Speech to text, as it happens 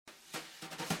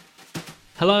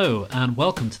Hello and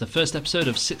welcome to the first episode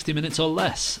of 60 Minutes or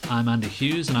Less. I'm Andy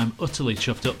Hughes and I'm utterly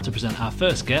chuffed up to present our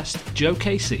first guest, Joe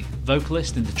Casey,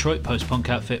 vocalist in Detroit post-punk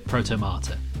outfit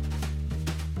Protomartyr.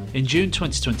 In June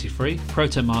 2023,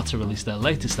 Protomartyr released their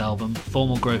latest album,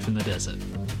 Formal Growth in the Desert.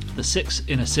 The sixth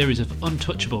in a series of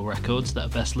untouchable records that are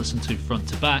best listened to front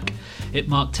to back, it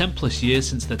marked 10 plus years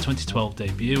since their 2012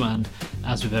 debut and,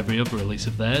 as with every other release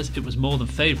of theirs, it was more than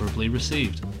favourably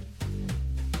received.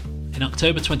 In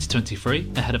October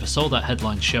 2023, ahead of a sold-out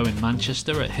headline show in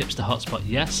Manchester at hipster hotspot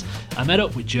Yes, I met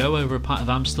up with Joe over a pint of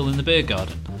Amstel in the beer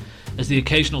garden. As the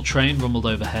occasional train rumbled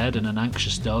overhead and an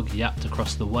anxious dog yapped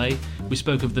across the way, we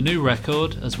spoke of the new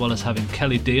record, as well as having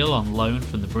Kelly Deal on loan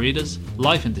from the Breeders,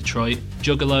 life in Detroit,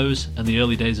 Juggalos, and the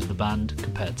early days of the band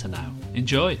compared to now.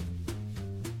 Enjoy!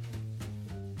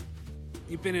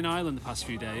 You've been in Ireland the past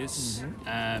few days.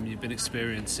 You've been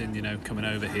experiencing, coming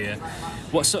over here.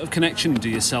 What sort of connection do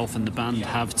yourself and the band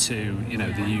have to,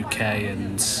 the UK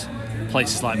and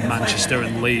places like Manchester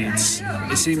and Leeds?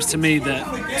 It seems to me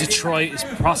that Detroit is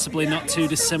possibly not too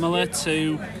dissimilar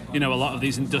to, a lot of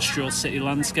these industrial city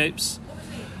landscapes.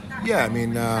 Yeah, I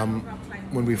mean,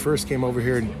 when we first came over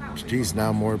here,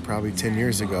 now more probably 10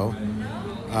 years ago,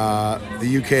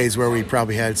 the UK is where we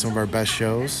probably had some of our best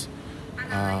shows.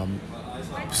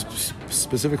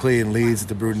 Specifically in Leeds at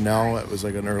the Brudenell, it was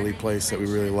like an early place that we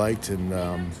really liked, and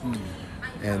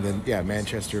then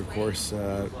Manchester, of course,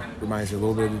 reminds me a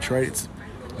little bit of Detroit.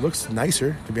 It looks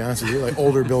nicer, to be honest with you, like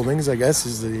older buildings, I guess,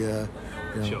 is the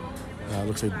Sure.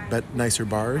 Looks like nicer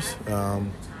bars,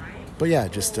 but yeah,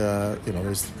 just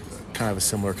there's kind of a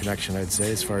similar connection, I'd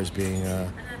say, as far as being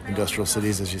industrial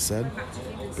cities, as you said.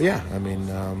 But yeah, I mean,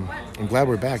 I'm glad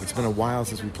we're back. It's been a while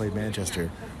since we played Manchester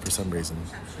for some reason.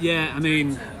 Yeah, I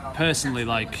mean, personally,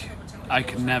 I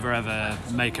could never ever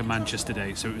make a Manchester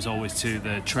date, so it was always to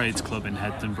the Trades Club in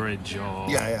Headton Bridge or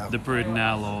the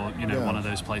Brudenell or, one of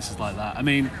those places like that. I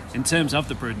mean, in terms of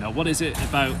the Brudenell, what is it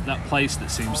about that place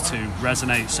that seems to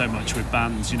resonate so much with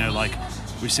bands?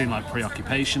 We've seen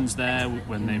Preoccupations there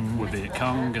when they were Viet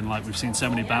Cong, and we've seen so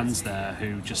many bands there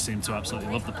who just seem to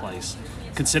absolutely love the place,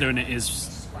 considering it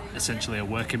is essentially a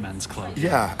working men's club.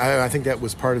 Yeah, I think that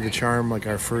was part of the charm.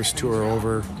 Our first tour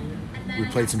over, we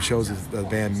played some shows with the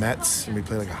band Mets, and we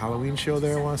played a Halloween show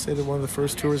there, I want to say, that one of the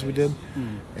first tours we did.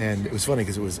 And it was funny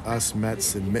because it was us,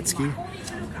 Mets, and Mitski.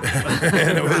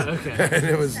 And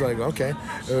it was okay.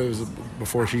 It was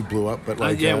before she blew up, but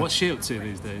what's she up to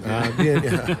these days?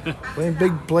 Playing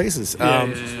big places.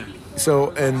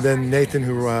 So, and then Nathan,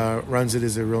 who runs it,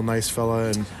 is a real nice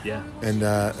fella, and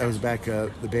I was back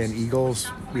the band Eagles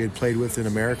we had played with in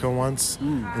America once,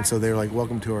 and so they were like,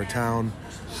 "Welcome to our town.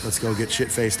 Let's go get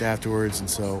shit-faced afterwards." And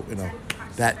so,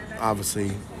 that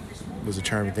obviously was a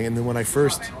charming thing. And then when I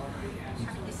first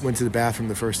went to the bathroom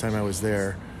the first time I was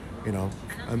there,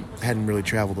 I hadn't really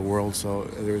traveled the world, so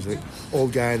there was an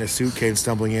old guy in a suit came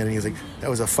stumbling in, and he was like, "That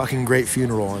was a fucking great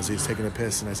funeral," as he was taking a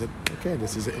piss. And I said, "Okay,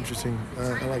 this is interesting.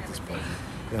 I like this place."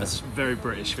 Yeah. That's a very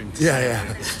British thing to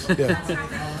say.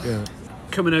 Yeah.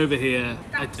 Coming over here,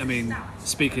 I mean,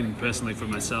 speaking personally for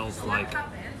myself,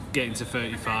 getting to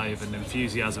 35 and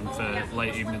enthusiasm for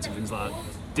late evenings and things like that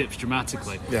dips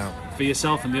dramatically. Yeah. For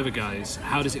yourself and the other guys,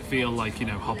 how does it feel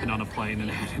hopping on a plane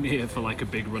and heading here for a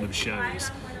big run of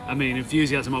shows? I mean,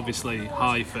 enthusiasm obviously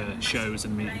high for shows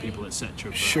and meeting people,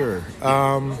 etc. Sure.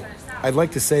 I'd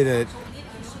like to say that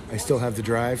I still have the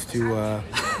drive to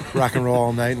rock and roll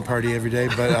all night and party every day,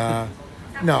 but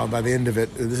no, by the end of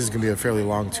it, this is going to be a fairly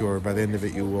long tour. By the end of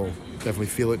it, you will definitely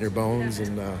feel it in your bones,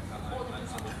 and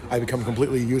I become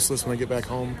completely useless when I get back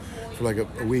home. For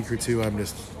a week or two, I'm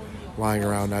just lying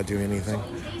around not doing anything.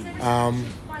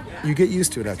 You get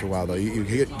used to it after a while, though. You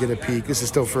get a peak. This is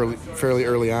still fairly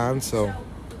early on,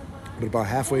 but about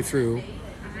halfway through,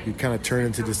 you kind of turn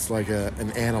into just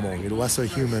an animal. You're less a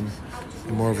human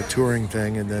and more of a touring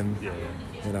thing, and then,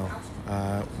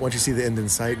 once you see the end in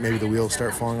sight, maybe the wheels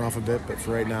start falling off a bit, but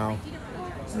for right now,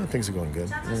 things are going good.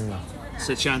 Yeah.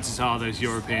 So chances are those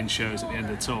European shows at the end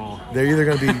of the tour, they're either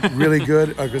going to be really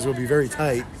good, or because we'll be very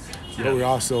tight, but we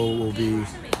also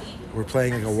we're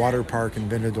playing a water park in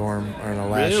Benidorm on our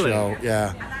last show.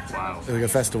 Yeah. Wow. A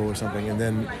festival or something, and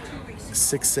then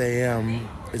 6 a.m.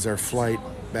 is our flight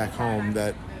back home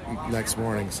that next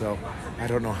morning, so I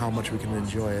don't know how much we can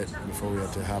enjoy it before we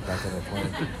have to hop back on the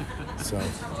plane. So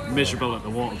miserable at the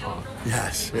water park.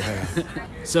 Yes, yeah.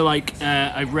 So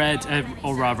I read,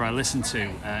 or rather I listened to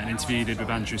an interview you did with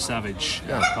Andrew Savage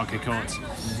at Pocket Court,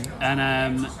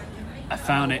 and I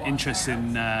found it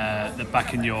interesting that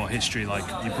back in your history, like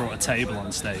you brought a table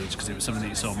on stage because it was something that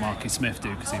you saw Marky Smith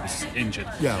do because he was injured.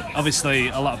 Yeah. Obviously,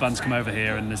 a lot of bands come over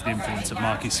here and there's the influence of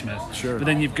Marky Smith. Sure. But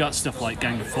then you've got stuff like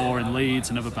Gang of Four in Leeds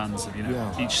and other bands of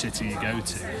each city you go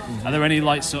to. Mm-hmm. Are there any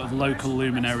like sort of local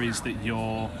luminaries that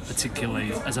you're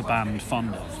particularly as a band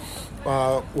fond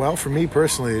of? Well, for me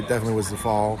personally, it definitely was The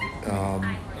Fall.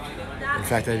 In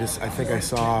fact, I think I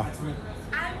saw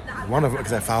one of them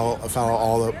because I follow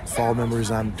all the Fall members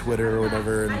on Twitter or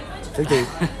whatever, and I think they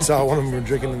saw one of them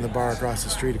drinking in the bar across the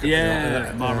street.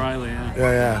 Mark Riley.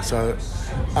 Yeah. So,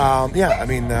 I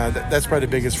mean, that's probably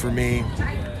the biggest for me.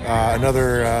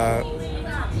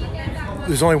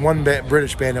 There's only one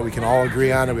British band that we can all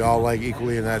agree on that we all like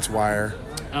equally, and that's Wire.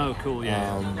 Oh, cool.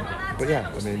 Yeah. But yeah,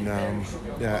 I mean,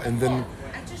 and then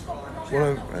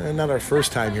not our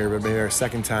first time here, but maybe our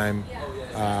second time.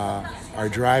 Our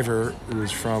driver, who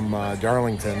was from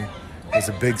Darlington, was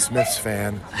a big Smiths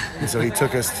fan, and so he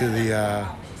took us to the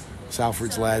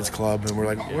Salford's Lads Club, and we're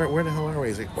like, where the hell are we?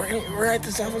 He's like, we're at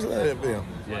the Salford's Lads.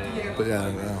 Yeah. But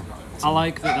I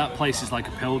like that place is like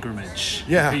a pilgrimage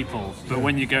for people, but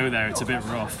when you go there, it's a bit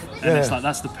rough, and it's like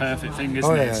that's the perfect thing,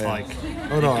 isn't it? It's like,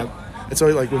 it's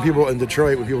always like when people in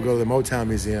Detroit, when people go to the Motown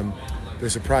Museum, they're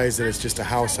surprised that it's just a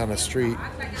house on a street,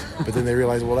 but then they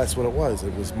realize, well, that's what it was.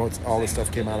 It was all the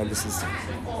stuff came out of this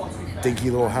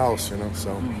dinky little house,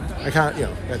 So I can't,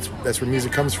 that's where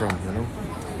music comes from,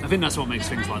 I think that's what makes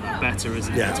things like that better,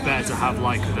 isn't it? Yeah. It's better to have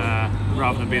like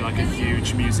rather than be like a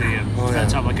huge museum. It's better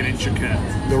to have like an intricate.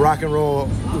 The Rock and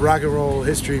Roll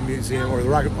History Museum, or the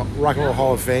Rock and Roll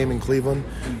Hall of Fame in Cleveland.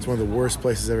 It's one of the worst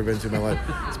places I've ever been to in my life.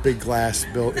 It's big glass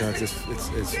built.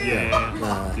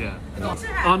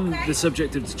 On the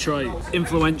subject of Detroit,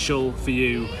 influential for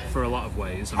you for a lot of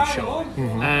ways, I'm sure.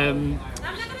 Mm-hmm.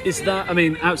 Is that? I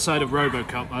mean, outside of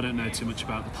RoboCop, I don't know too much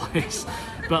about the place,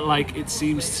 but like it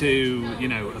seems to,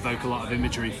 evoke a lot of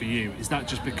imagery for you. Is that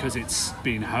just because it's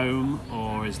been home,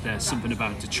 or is there something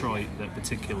about Detroit that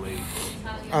particularly?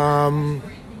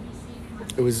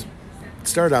 It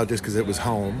started out just because it was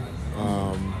home,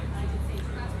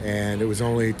 and it was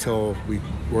only till we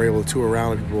were able to tour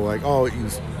around and people were like, "Oh,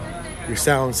 your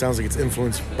sound sounds like it's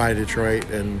influenced by Detroit,"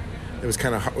 and it was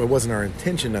kind of, it wasn't our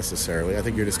intention necessarily. I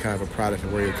think you're just kind of a product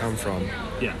of where you come from.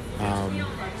 Yeah.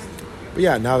 But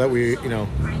yeah, now that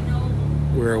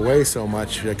we're away so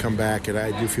much, I come back and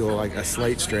I do feel like a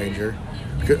slight stranger,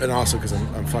 and also because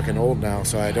I'm fucking old now,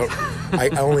 so I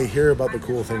only hear about the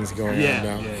cool things going on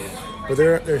now. Yeah. But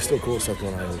there's still cool stuff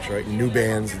going on in Detroit, new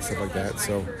bands and stuff like that.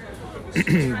 So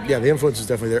yeah, the influence was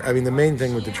definitely there. I mean, the main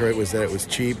thing with Detroit was that it was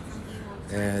cheap,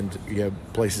 and you have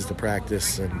places to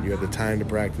practice, and you have the time to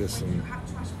practice, and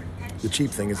the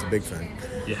cheap thing is the big thing.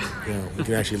 Yeah. You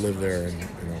can actually live there and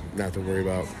not have to worry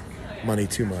about money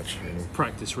too much.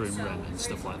 Practice room rent and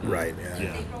stuff like that. Right.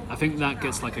 Yeah. I think that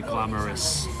gets like a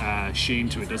glamorous sheen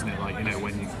to it, doesn't it? Like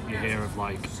when you hear of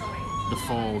like the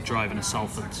Fall driving a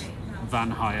Salford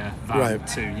van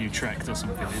to Utrecht or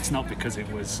something. It's not because it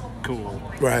was cool.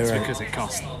 It's because it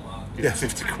cost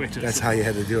 50 quid. That's how you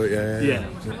had to do it.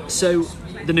 Yeah. So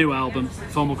the new album,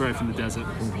 Formal Growth in the Desert,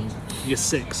 you're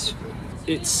 6.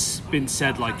 It's been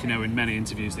said, in many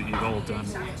interviews that you've all done,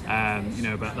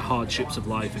 about the hardships of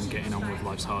life and getting on with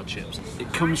life's hardships.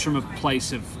 It comes from a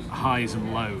place of highs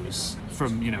and lows,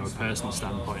 from a personal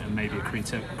standpoint and maybe a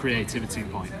creativity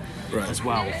point as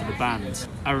well for the band.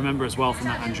 I remember as well from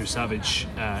that Andrew Savage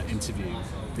interview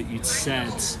that you'd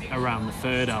said around the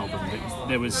third album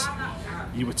that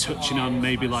you were touching on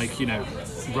maybe writing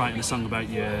a song about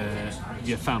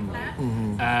your family,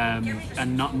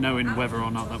 and not knowing whether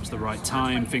or not that was the right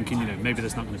time, thinking maybe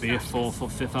there's not going to be a 4th or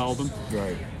 5th album.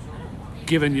 Right.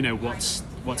 Given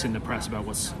what's in the press about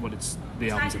what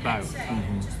the album's about,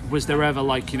 was there ever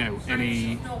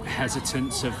any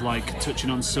hesitance of touching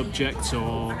on subjects,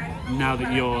 or now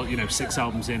that you're 6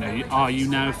 albums in, are you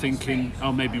now thinking,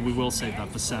 oh, maybe we will save that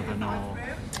for 7? Or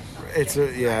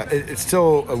it's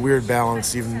still a weird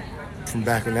balance. Even from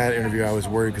back in that interview, I was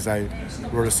worried because I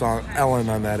wrote a song, Ellen,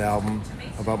 on that album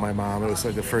about my mom. It was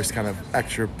the first kind of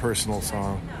extra personal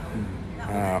song,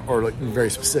 or very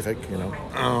specific,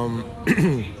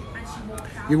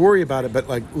 You worry about it, but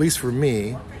at least for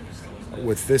me,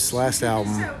 with this last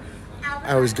album,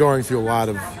 I was going through a lot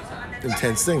of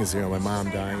intense things, my mom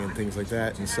dying and things like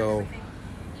that. And so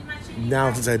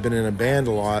now, since I've been in a band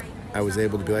a lot, I was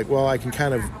able to be I can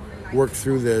kind of work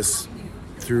through this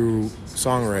through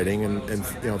songwriting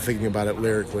and thinking about it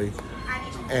lyrically,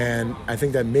 and I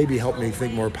think that maybe helped me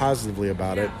think more positively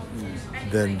about it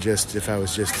than just if I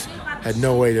was had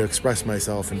no way to express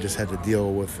myself and just had to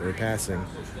deal with her passing,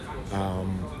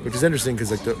 which is interesting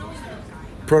because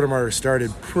Protomartyr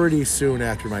started pretty soon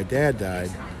after my dad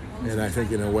died. And I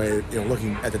think in a way,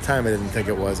 looking at the time, I didn't think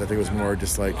it was. I think it was more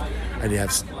just like I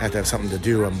have to have something to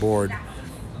do. I'm bored.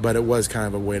 But it was kind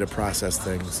of a way to process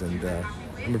things, and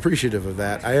I'm appreciative of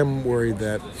that. I am worried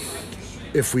that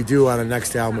if we do on a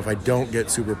next album, if I don't get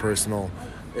super personal,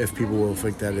 if people will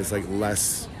think that it's like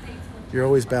less. You're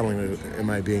always battling with,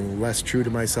 am I being less true to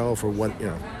myself or what,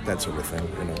 that sort of thing.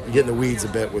 You get in the weeds a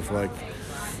bit with like,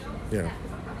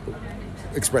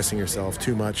 expressing yourself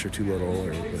too much or too little,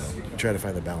 or try to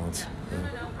find the balance.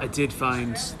 I did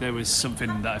find there was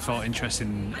something that I thought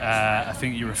interesting. I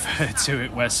think you referred to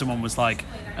it where someone was like,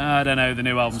 I don't know, the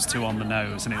new album's too on the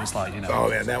nose, and it was like, Oh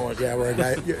yeah, that one. Yeah, where a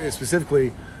guy,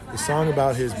 specifically, the song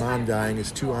about his mom dying is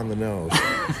too on the nose,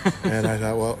 and I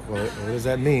thought, well, what does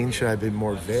that mean? Should I be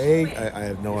more vague? I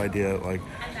have no idea. Like,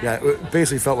 yeah, it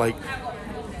basically felt like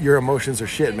your emotions are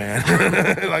shit, man.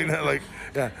 like.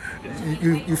 Yeah,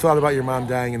 you thought about your mom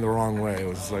dying in the wrong way. It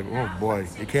was like, oh boy,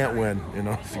 you can't win, you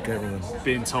can't win.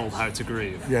 Being told how to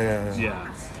grieve.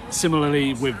 Yeah.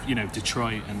 Similarly with,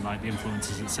 Detroit and like the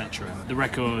influences, etc. The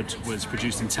record was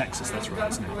produced in Texas, that's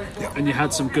right, isn't it? Yeah. And you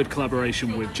had some good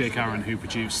collaboration with Jake Aaron, who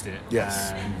produced it.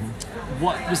 Yes.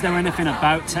 What was there anything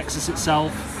about Texas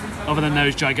itself, other than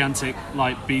those gigantic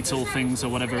like Beatle things or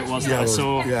whatever it was that I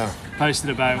saw posted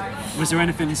about? Was there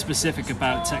anything specific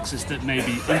about Texas that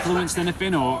maybe influenced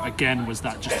anything, or again was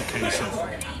that just a case of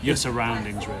your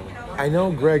surroundings really? I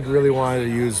know Greg really wanted to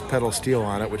use pedal steel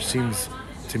on it, which seems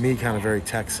to me kind of very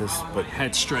Texas, but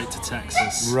head straight to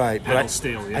Texas. Right, pedal but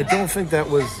steel. Yeah. I don't think that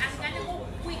was.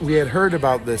 We had heard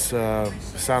about this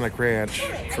Sonic Ranch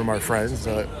from our friends,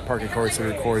 Parking Courts that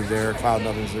recorded there, Cloud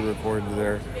Nothings that recorded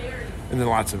there, and then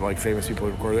lots of like famous people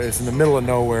that recorded there. It's in the middle of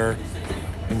nowhere,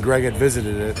 and Greg had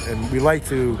visited it, and we like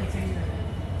to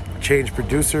change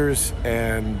producers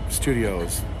and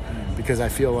studios because I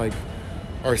feel like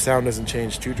our sound doesn't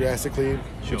change too drastically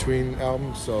between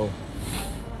albums, so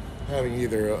having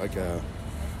either like a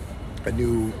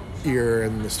new ear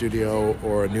in the studio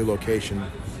or a new location,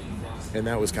 and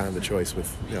that was kind of the choice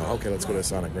with, okay, let's go to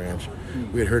Sonic Ranch.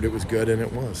 We had heard it was good, and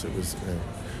it was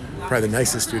probably the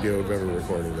nicest studio we've ever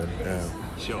recorded in.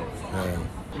 Sure.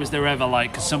 Was there ever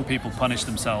because some people punish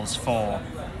themselves for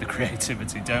the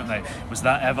creativity, don't they? Was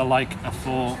that ever like a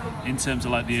thought in terms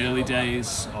of like the early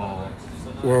days, or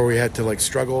where we had to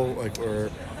struggle,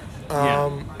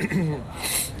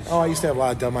 I used to have a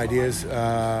lot of dumb ideas.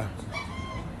 I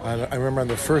remember on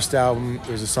the first album,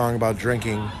 there's a song about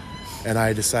drinking, and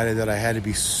I decided that I had to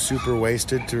be super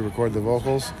wasted to record the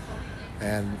vocals.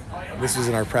 And this was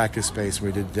in our practice space.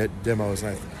 We did demos,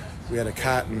 and we had a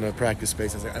cot in the practice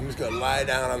space. I was like, I'm just going to lie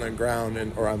down on the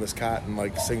ground or on this cot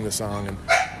and sing the song, and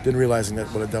didn't realizing that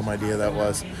what a dumb idea that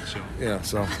was. Sure.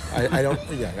 So I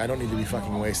don't need to be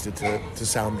fucking wasted to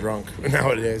sound drunk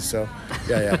nowadays. So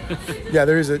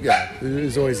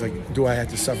there's always do I have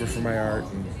to suffer for my art?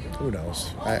 And who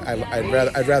knows?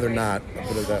 I'd rather not, I'll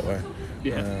put it that way.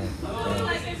 Yeah.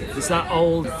 There's that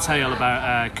old tale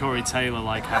about Corey Taylor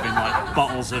having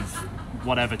bottles of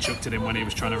whatever chucked it in when he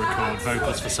was trying to record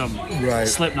vocals for some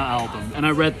Slipknot album. And I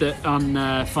read that on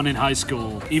Fun in High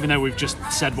School, even though we've just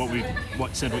said what you've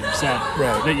said,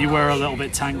 that you were a little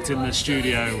bit tanked in the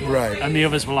studio, and the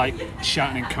others were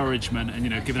shouting encouragement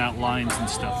and giving out lines and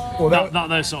stuff. Well, not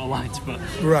those sort of lines, but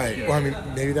Well, I mean,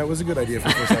 maybe that was a good idea for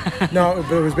the first time. No,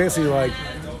 but it was basically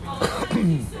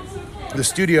the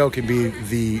studio can be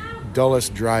the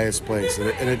dullest, driest place,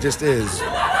 and it just is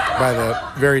by the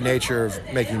very nature of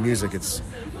making music. It's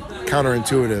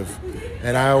counterintuitive,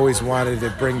 and I always wanted to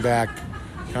bring back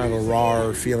kind of a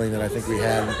raw feeling that I think we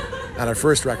had on our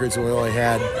first records when we only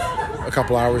had a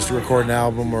couple hours to record an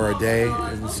album or a day,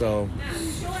 and so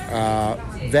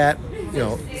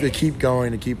to keep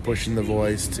going, to keep pushing the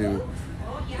voice to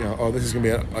this is gonna be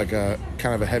a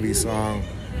kind of a heavy song.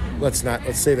 Let's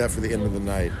save that for the end of the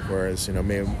night. Whereas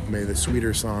may the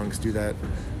sweeter songs do that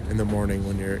in the morning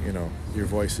when your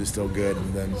voice is still good,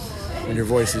 and then when your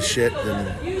voice is shit,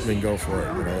 then go for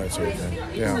it. That sort of thing.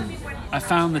 Yeah. I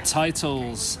found the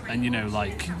titles and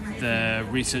the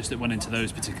research that went into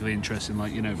those particularly interesting.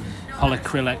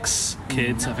 Polyacrylex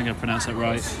Kids, I think I pronounced that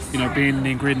right. Being the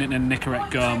ingredient in Nicorette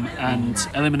gum, and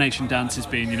Elimination Dances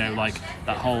being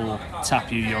that whole tap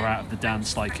you're out of the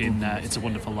dance in It's a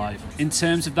Wonderful Life. In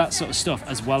terms of that sort of stuff,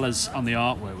 as well as on the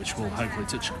artwork, which we'll hopefully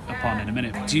touch upon in a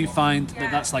minute, do you find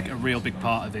that that's a real big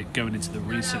part of it, going into the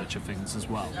research of things as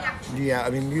well? Yeah, I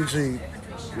mean, usually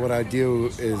what I do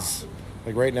is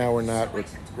right now we're not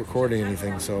recording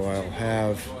anything, so I'll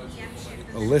have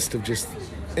a list of just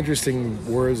interesting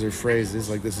words or phrases.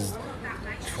 This is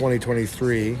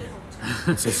 2023,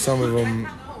 so some of them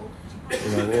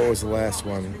What was the last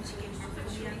one?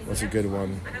 What's a good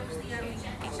one?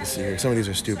 Let's see here. Some of these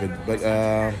are stupid, but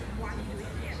I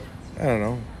don't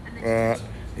know.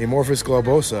 Amorphous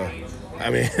globosa. I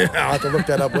mean, I'll have to look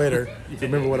that up later to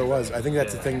remember what it was. I think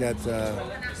that's the thing that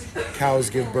cows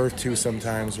give birth to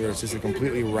sometimes, where it's just a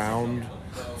completely round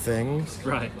thing.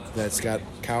 Right. That's got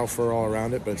cow fur all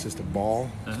around it, but it's just a ball.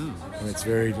 Oh. And it's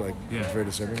very, it's very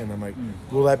disturbing. And I'm like,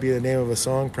 will that be the name of a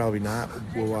song? Probably not.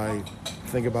 Will I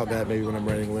think about that maybe when I'm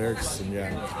writing lyrics?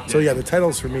 And So, the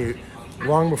titles for me,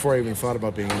 long before I even thought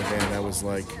about being in a band, I was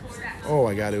like,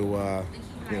 I got to,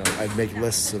 I'd make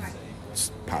lists of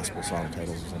possible song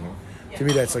titles or something. To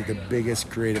me, that's like the biggest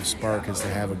creative spark, is to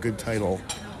have a good title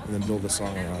and then build a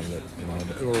song around it.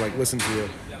 Or like listen to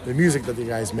the music that the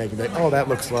guys make and be like, that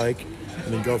looks like,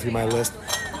 and then go through my list,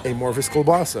 Amorphous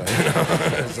globosa.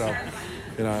 So,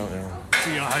 So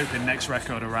you're hoping next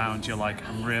record around, you're like,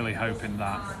 I'm really hoping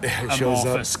that shows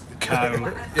amorphous cow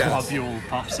globule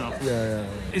pops up. Yeah.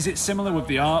 Is it similar with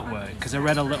the artwork? Because I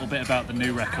read a little bit about the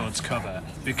new record's cover,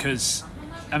 because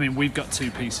I mean, we've got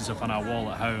two pieces up on our wall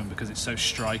at home because it's so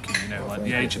striking, like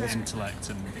The Age of Intellect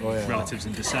and Relatives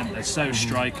in Descent. They're so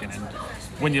striking, and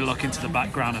when you look into the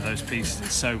background of those pieces,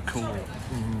 it's so cool.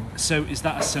 Mm-hmm. So is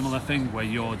that a similar thing where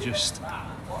you're just,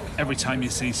 every time you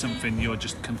see something, you're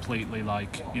just completely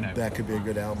like, That could be a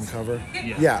good album cover?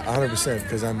 Yeah, 100%,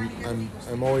 because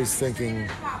I'm always thinking,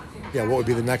 what would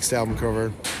be the next album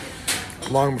cover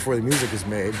long before the music is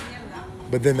made.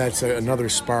 But then that's another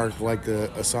spark, like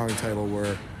a song title,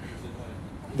 where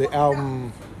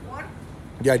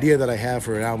the idea that I have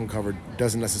for an album cover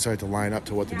doesn't necessarily have to line up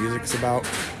to what the music's about,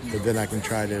 but then I can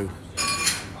try to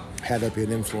have that be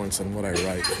an influence on what I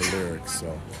write for lyrics.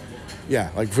 So,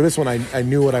 like for this one, I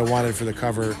knew what I wanted for the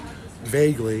cover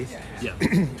vaguely,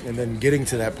 and then getting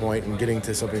to that point and getting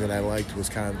to something that I liked was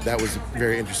that was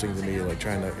very interesting to me, like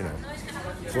trying to,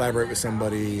 collaborate with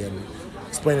somebody and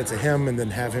explain it to him, and then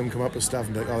have him come up with stuff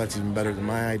and be like, that's even better than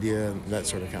my idea, and that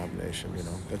sort of combination,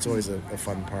 That's always a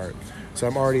fun part. So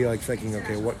I'm already like thinking,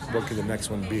 okay, what could the next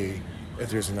one be? If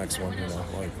there's a next one,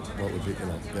 like what would be,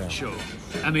 Sure.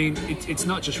 I mean, it's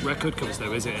not just record covers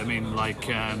though, is it? I mean, like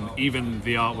even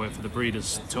the artwork for the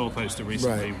Breeders tour poster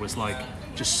recently was like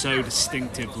just so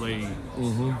distinctively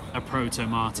a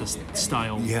Protomartyr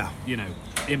style,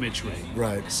 imagery.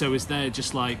 Right. So is there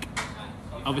just like,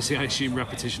 obviously I assume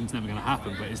repetition's never going to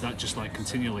happen, but is that just like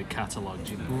continually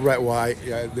catalogued, Right, well,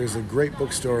 there's a great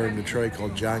bookstore in Detroit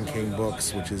called John King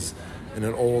Books, which is in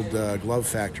an old glove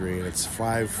factory, and it's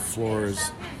 5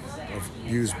 floors of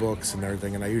used books and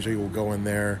everything, and I usually will go in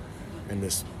there and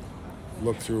just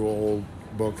look through old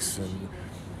books, and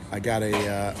I got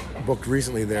a book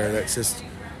recently there that's just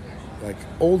like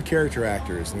old character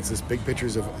actors, and it's just big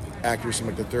pictures of actors from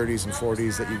like the 30s and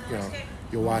 40s that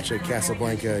you'll watch at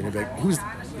Casablanca, and you'll be like, who's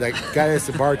that guy that's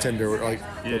the bartender?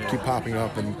 They'll keep popping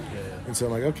up, and so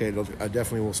I'm like, okay, I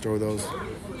definitely will store those.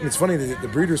 And it's funny, the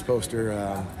Breeders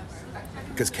poster,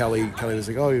 because Kelly was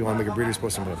like, you want to make a Breeders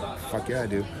poster? I'm like, fuck yeah, I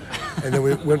do. And then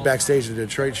we went backstage at the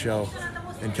Detroit show,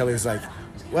 and Kelly was like,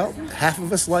 well, half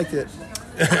of us liked it.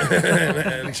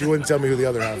 And she wouldn't tell me who the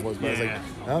other half was, but I was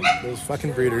like, those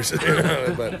fucking Breeders.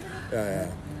 But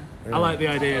I like the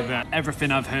idea that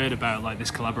everything I've heard about like this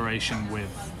collaboration with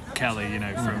Kelly,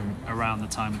 from around the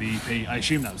time of the EP, I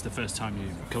assume that was the first time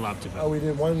you collabed with her. We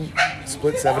did one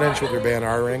split 7-inch with her band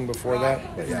R-Ring before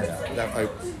that. But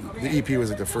the EP was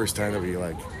like the first time that we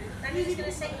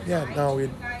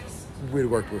we'd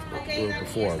worked with her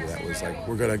before, but that was like,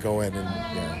 we're gonna go in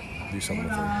and do something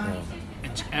with her.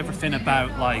 Everything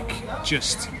about like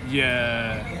just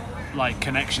your like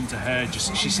connection to her,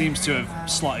 just she seems to have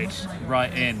slotted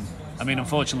right in. I mean,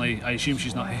 unfortunately, I assume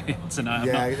she's not here tonight.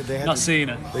 I'm not seeing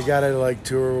her. They gotta like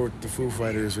tour with the Foo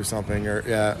Fighters or something, or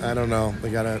I don't know. They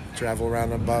gotta travel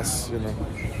around on a bus,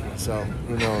 So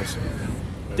who knows?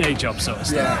 Day job sort of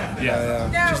stuff.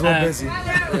 Yeah. She's a little busy.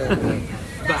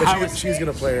 But she's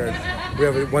gonna play her. We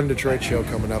have one Detroit show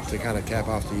coming up to kind of cap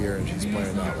off the year, and she's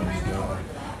playing that one.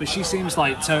 But she seems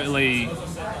like totally,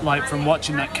 like from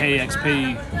watching that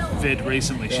KXP vid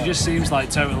recently, she just seems like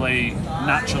totally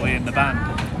naturally in the band.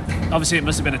 Obviously it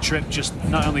must have been a trip just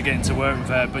not only getting to work with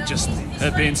her, but just her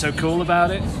being so cool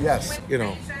about it. Yes,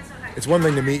 it's one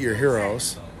thing to meet your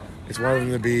heroes. It's one of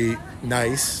them to be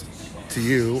nice to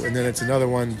you, and then it's another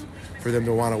one for them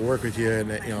to want to work with you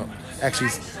and,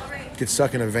 actually get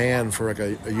stuck in a van for like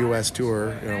a U.S.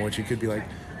 tour, when she could be like,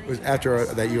 after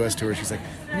that U.S. tour, she's like,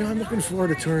 I'm looking forward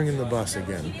to touring in the bus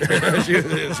again.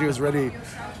 she was ready.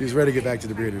 She was ready to get back to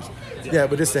the Breeders. Yeah,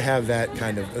 but just to have that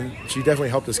kind of, and she definitely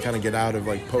helped us kind of get out of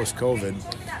like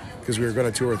post-COVID, because we were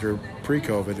going to tour with her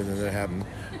pre-COVID, and then that happened.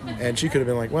 And she could have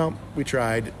been like, well, we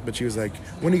tried, but she was like,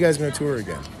 when are you guys going to tour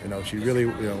again? She really,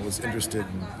 was interested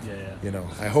in,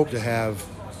 I hope to have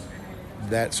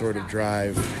that sort of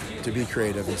drive to be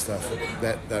creative and stuff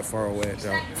that far away,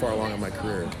 far along in my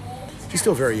career. She's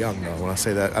still very young, though. When I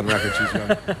say that on record, she's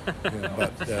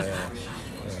young.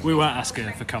 We won't ask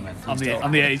her for comment on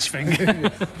the age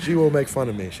thing. She will make fun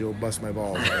of me. She'll bust my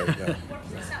balls.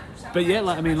 But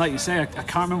like you say, I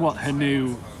can't remember what her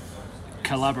new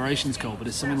collaboration's called, but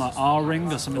it's something like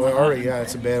R-Ring or something like that. Yeah,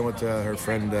 it's a band with her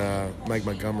friend Mike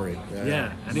Montgomery.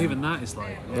 Yeah, and even that is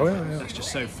like, that's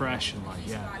just so fresh and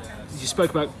You spoke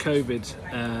about COVID,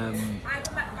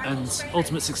 and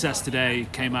Ultimate Success Today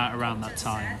came out around that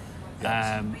time.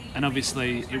 And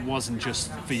obviously it wasn't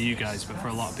just for you guys, but for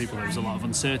a lot of people there was a lot of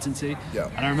uncertainty.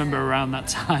 And I remember around that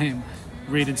time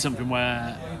reading something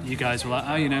where you guys were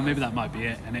like, maybe that might be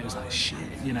it, and it was like, shit,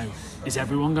 is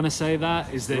everyone going to say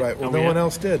that? Is there? Right. Well, no one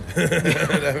else did. We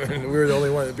were the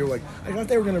only one. People were like, I thought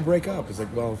they were going to break up. It's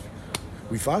like, well,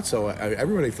 we thought so.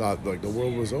 Everybody thought like the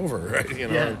world was over, right?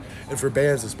 And for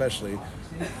bands especially,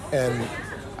 and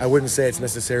I wouldn't say it's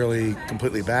necessarily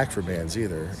completely back for bands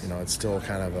either. It's still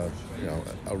kind of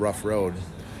a rough road,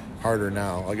 harder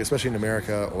now. Like especially in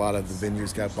America, a lot of the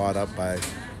venues got bought up by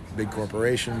big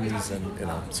corporations,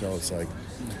 and so it's like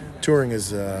touring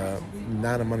is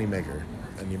not a moneymaker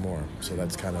anymore. So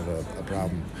that's kind of a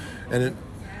problem. And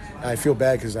I feel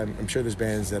bad because I'm sure there's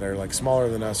bands that are like smaller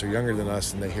than us or younger than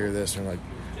us, and they hear this and they're like,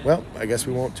 well, I guess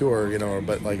we won't tour,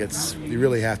 But like you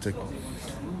really have to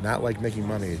not like making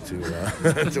money to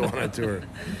want to tour.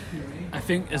 I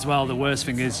think as well the worst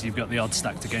thing is you've got the odds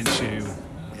stacked against you,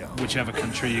 whichever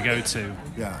country you go to.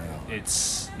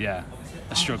 It's a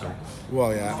struggle.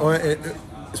 Well,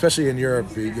 especially in Europe,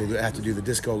 you'll have to do the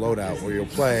disco loadout where you'll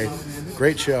play,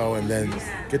 great show, and then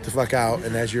get the fuck out.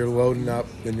 And as you're loading up,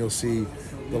 then you'll see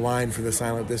the line for the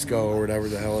silent disco or whatever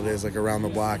the hell it is, like around the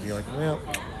block. And you're like, well,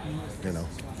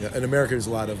 In America, there's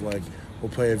a lot of like, we'll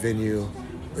play a venue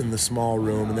in the small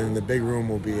room, and then in the big room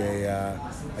will be a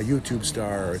YouTube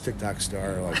star or a TikTok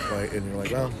star, and you're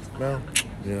like, well,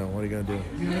 what are you gonna do?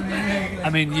 I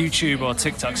mean, YouTube or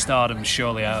TikTok stardom's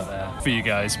surely out there for you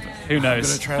guys, but who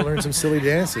knows? I'm gonna try to learn some silly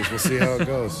dances. We'll see how it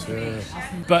goes.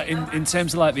 But in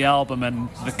terms of like the album and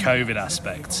the COVID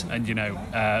aspect, and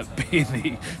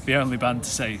being the only band to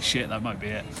say shit, that might be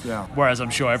it. Whereas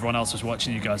I'm sure everyone else was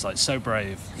watching you guys like so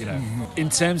brave. In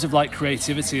terms of like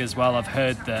creativity as well, I've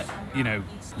heard that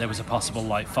there was a possible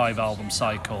like 5-album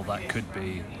cycle that could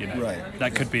be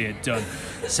could be it done.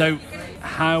 So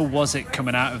how was it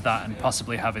coming out of that and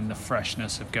possibly having the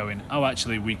freshness of going,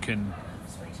 actually we can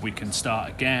start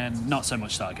again, not so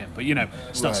much start again, but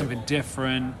start something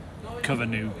different, cover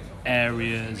new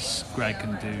areas, Greg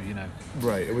can do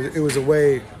right. It was a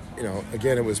way,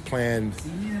 again, it was planned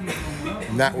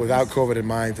not without COVID in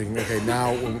mind, thinking, okay,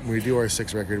 now when we do our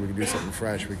 6th record, we can do something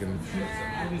fresh, we can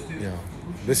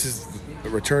this is a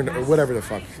return or whatever the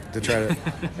fuck to try to.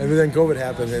 And then COVID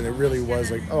happened, and it really was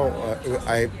like,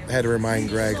 I had to remind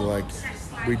Greg, like,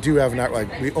 we do have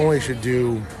we only should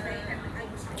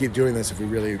keep doing this if we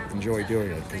really enjoy doing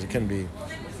it, because it can be.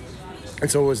 And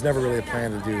so it was never really a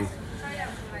plan to do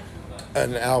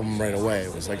an album right away.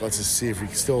 It was like, let's just see if we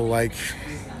still like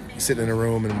sitting in a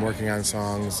room and working on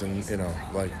songs, and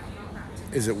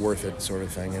is it worth it, sort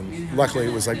of thing. And luckily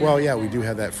it was like, well, yeah, we do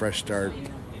have that fresh start.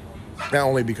 Not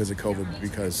only because of COVID, but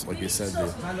because, like you said,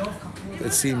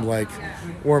 it seemed like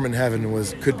 "Warm in Heaven"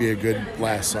 could be a good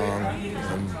last song,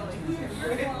 and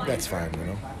that's fine,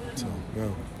 So,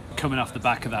 coming off the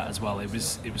back of that as well, it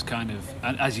was kind of,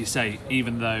 and as you say,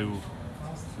 even though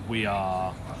we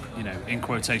are, in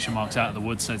quotation marks out of the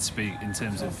woods, so to speak, in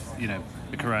terms of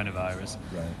the coronavirus.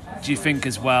 Right. Do you think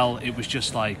as well it was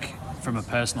just like, from a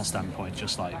personal standpoint,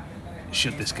 just like,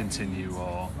 should this continue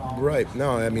or? Right.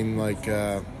 No, I mean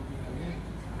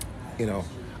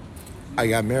I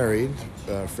got married.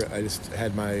 I just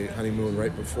had my honeymoon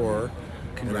right before.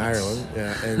 Congrats. In Ireland.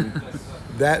 Yeah, and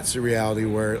that's a reality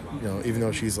where, even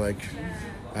though she's like,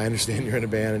 I understand you're in a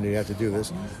band and you have to do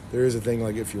this, there is a thing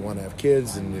like if you want to have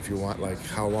kids and if you want like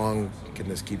how long can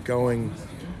this keep going,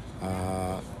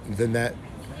 then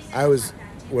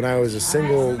when I was a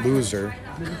single loser,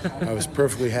 I was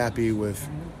perfectly happy with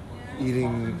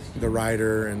eating the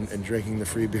rider and drinking the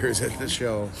free beers at the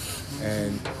show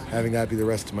and having that be the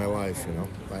rest of my life.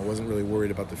 I wasn't really worried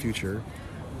about the future.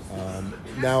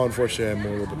 Now, unfortunately, I'm a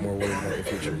little bit more worried about the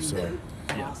future, so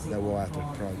that will have to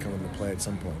probably come into play at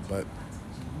some point. But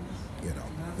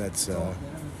that's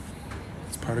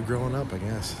it's part of growing up, I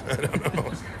guess. I don't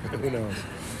know. Who knows?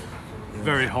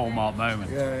 very hallmark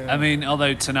moment. Yeah. I mean,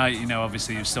 although tonight,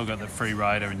 obviously you've still got the free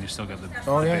rider and you've still got the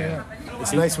beer.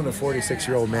 It's nice when a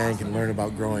 46-year-old man can learn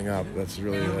about growing up. That's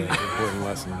really an important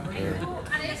lesson.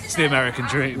 It's the American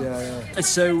dream. Yeah.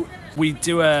 So we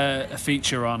do a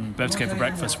feature on Birds Came for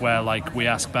Breakfast where we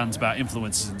ask bands about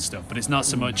influences and stuff, but it's not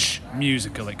so much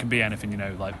musical. It can be anything,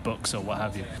 like books or what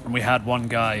have you. And we had one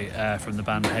guy from the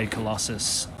band Hey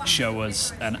Colossus show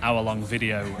us an hour-long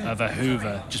video of a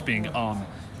Hoover just being on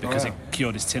because it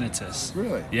cured his tinnitus.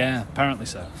 Really? Yeah, apparently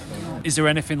so. Is there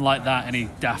anything like that, any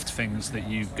daft things that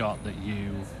you've got that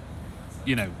you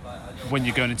when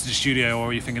you're going into the studio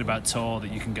or you're thinking about tour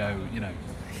that you can go,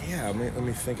 Yeah, let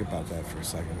me think about that for a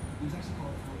second.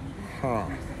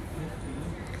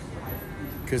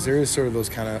 Because there is sort of those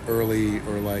kind of early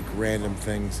or random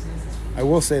things. I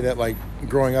will say that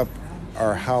growing up,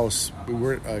 our house,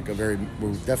 we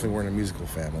definitely weren't a musical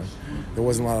family. There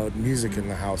wasn't a lot of music in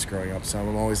the house growing up, so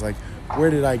I'm always like, where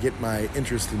did I get my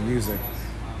interest in music?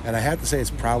 And I have to say it's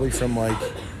probably from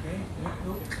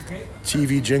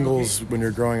TV jingles when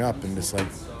you're growing up, and just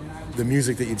the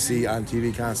music that you'd see on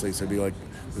TV constantly. So it'd be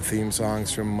the theme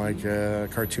songs from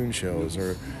cartoon shows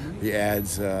or the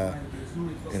ads.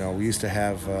 We used to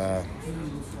have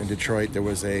in Detroit there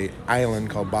was a island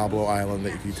called Boblo Island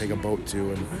that you could take a boat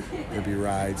to, and there'd be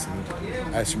rides.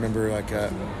 And I just remember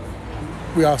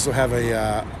we also have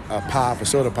a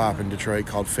soda pop in Detroit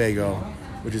called Faygo,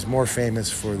 which is more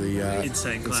famous for the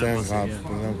Insane Clown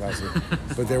Posse.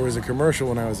 But there was a commercial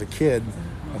when I was a kid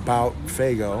about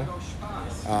Faygo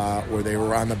where they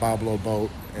were on the Boblo boat,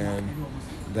 and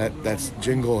that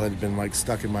jingle had been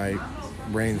stuck in my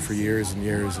brain for years and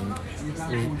years. And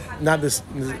not this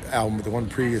album, but the one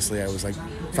previously, I was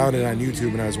found it on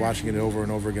YouTube and I was watching it over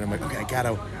and over again. I'm like, okay, I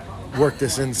gotta work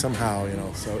this in somehow,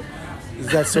 so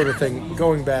that sort of thing.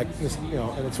 Going back,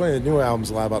 and it's funny, the new album's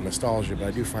a lot about nostalgia, but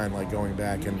I do find going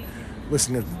back and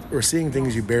listening to, or seeing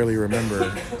things you barely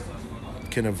remember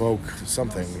can evoke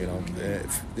something,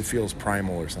 it feels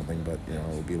primal or something, but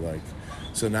it'll be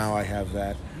so now I have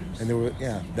that. And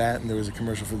there was a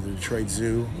commercial for the Detroit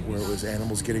Zoo where it was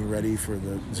animals getting ready for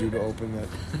the zoo to open that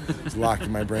was locked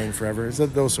in my brain forever. It's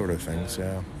those sort of things,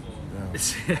 yeah.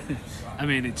 I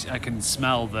mean, I can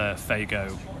smell the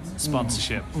Faygo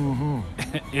sponsorship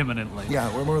imminently.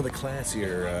 Yeah, we're more of the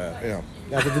classier,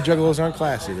 Not that the Juggalos aren't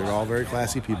classy, they're all very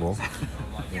classy people.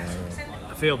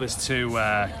 I feel this too,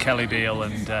 Kelly Deal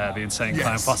and the Insane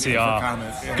Clown Posse are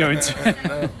going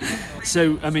to...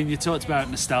 So, I mean, you talked about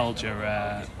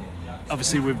nostalgia.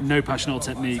 Obviously, with No Passion or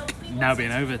Technique now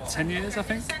being over 10 years, I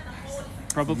think?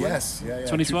 Probably? Yes, yeah.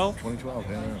 2012? 2012,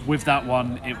 yeah. With that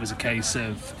one, it was a case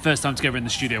of first time together in the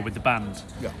studio with the band.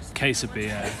 Yeah. Case of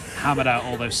beer, hammered out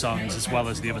all those songs as well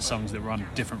as the other songs that were on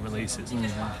different releases.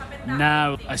 Mm-hmm.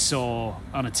 Now, I saw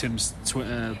on a Tim's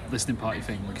Twitter listening party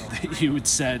thing that you had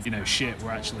said, shit,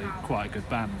 we're actually quite a good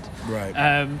band.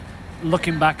 Right.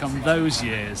 Looking back on those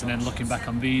years and then looking back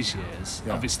on these years,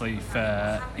 obviously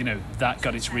for, that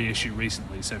got its reissue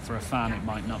recently, so for a fan it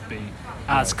might not be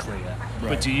as clear. Right.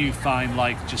 But do you find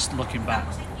just looking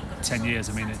back 10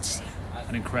 years, I mean, it's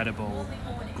an incredible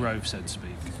growth, so to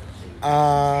speak?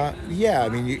 Yeah, I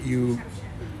mean, you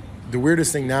the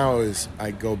weirdest thing now is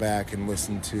I go back and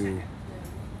listen to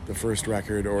the first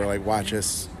record or watch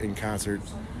us in concert.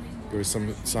 There was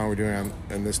some song we're doing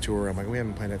on this tour. I'm like, we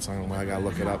haven't played that song in a while, I gotta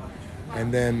look it up.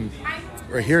 And then,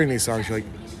 or hearing these songs, you're like,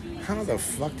 how the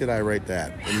fuck did I write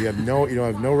that? And you have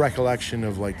no recollection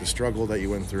of the struggle that you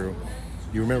went through.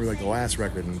 You remember the last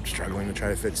record and struggling to try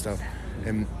to fit stuff.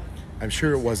 And I'm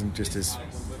sure it wasn't just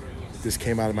this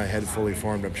came out of my head fully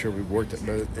formed. I'm sure we worked it,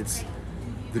 but it's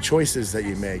the choices that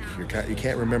you make. You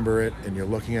can't remember it, and you're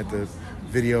looking at the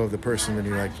video of the person, and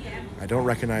you're like, I don't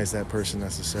recognize that person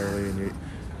necessarily,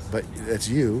 but it's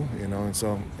you, And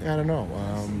so I don't know.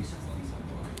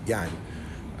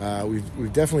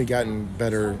 We've definitely gotten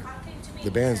better.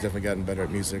 The band's definitely gotten better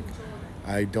at music.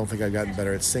 I don't think I've gotten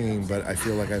better at singing, but I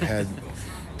feel like I've had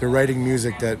the writing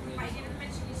music that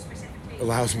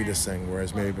allows me to sing,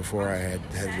 whereas maybe before I had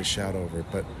to shout over it.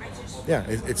 But yeah,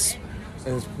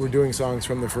 we're doing songs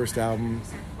from the first album,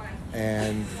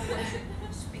 and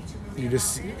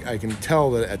I can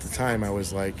tell that at the time I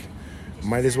was like,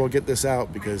 might as well get this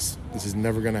out because this is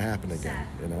never going to happen again,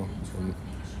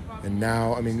 And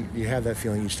now, I mean, you have that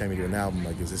feeling each time you do an album,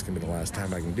 is this going to be the last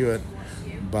time I can do it?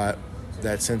 But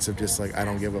that sense of just I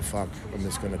don't give a fuck, I'm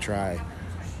just going to try,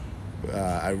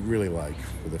 I really like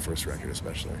with the first record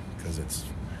especially, because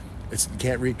you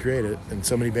can't recreate it, and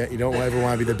so many bands, you don't ever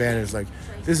want to be the band that's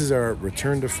this is our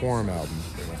return to form album.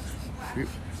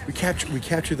 We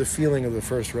capture the feeling of the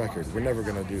first record. We're never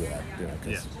going to do that,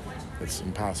 because it's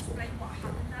impossible.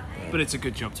 But it's a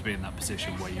good job to be in that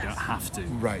position where you don't have to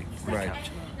Right.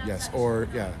 recapture that. Yes,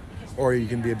 or you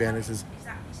can be a band that says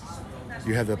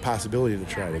you have the possibility to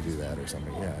try to do that or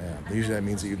something. Yeah. Usually that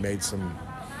means that you've made some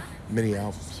mini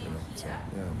albums, So,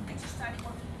 yeah.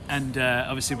 And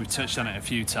obviously we've touched on it a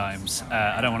few times.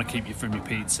 I don't want to keep you from your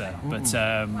pizza, but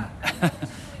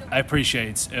I appreciate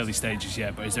it's early stages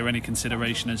yet. But is there any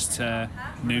consideration as to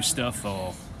new stuff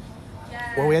or?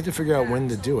 Well, we had to figure out when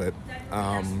to do it,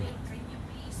 and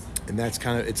that's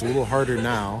it's a little harder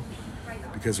now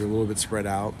because we're a little bit spread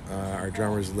out. Our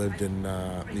drummer's lived in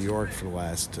New York for the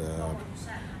last.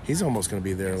 He's almost going to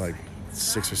be there like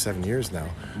 6 or 7 years now.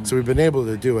 So we've been able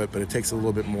to do it, but it takes a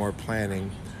little bit more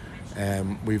planning.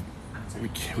 And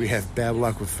we have bad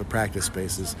luck with the practice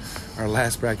spaces. Our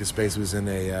last practice space was in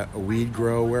a weed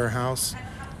grow warehouse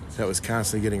that was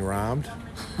constantly getting robbed.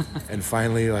 And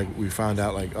finally, we found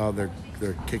out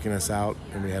they're kicking us out,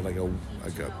 and we had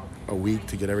a week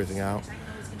to get everything out.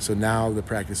 So now the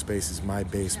practice space is my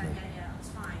basement.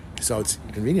 So it's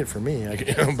convenient for me,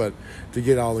 but to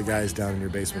get all the guys down in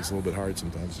your basement is a little bit hard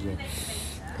sometimes. So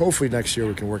hopefully next year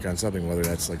we can work on something, whether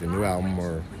that's like a new album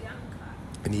or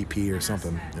an EP or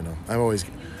something.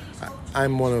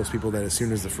 I'm one of those people that as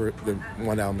soon as the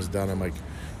one album is done, I'm like,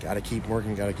 gotta keep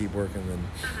working. And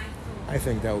I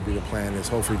think that would be the plan, is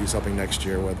hopefully do something next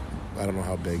year with, I don't know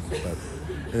how big,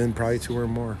 and then probably tour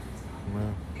more.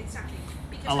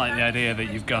 I like the idea that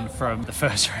you've gone from the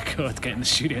first record, getting the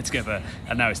studio together,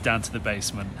 and now it's down to the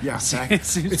basement. Yeah,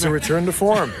 it's a return to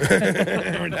form.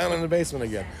 We're down in the basement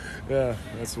again. Yeah,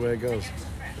 that's the way it goes.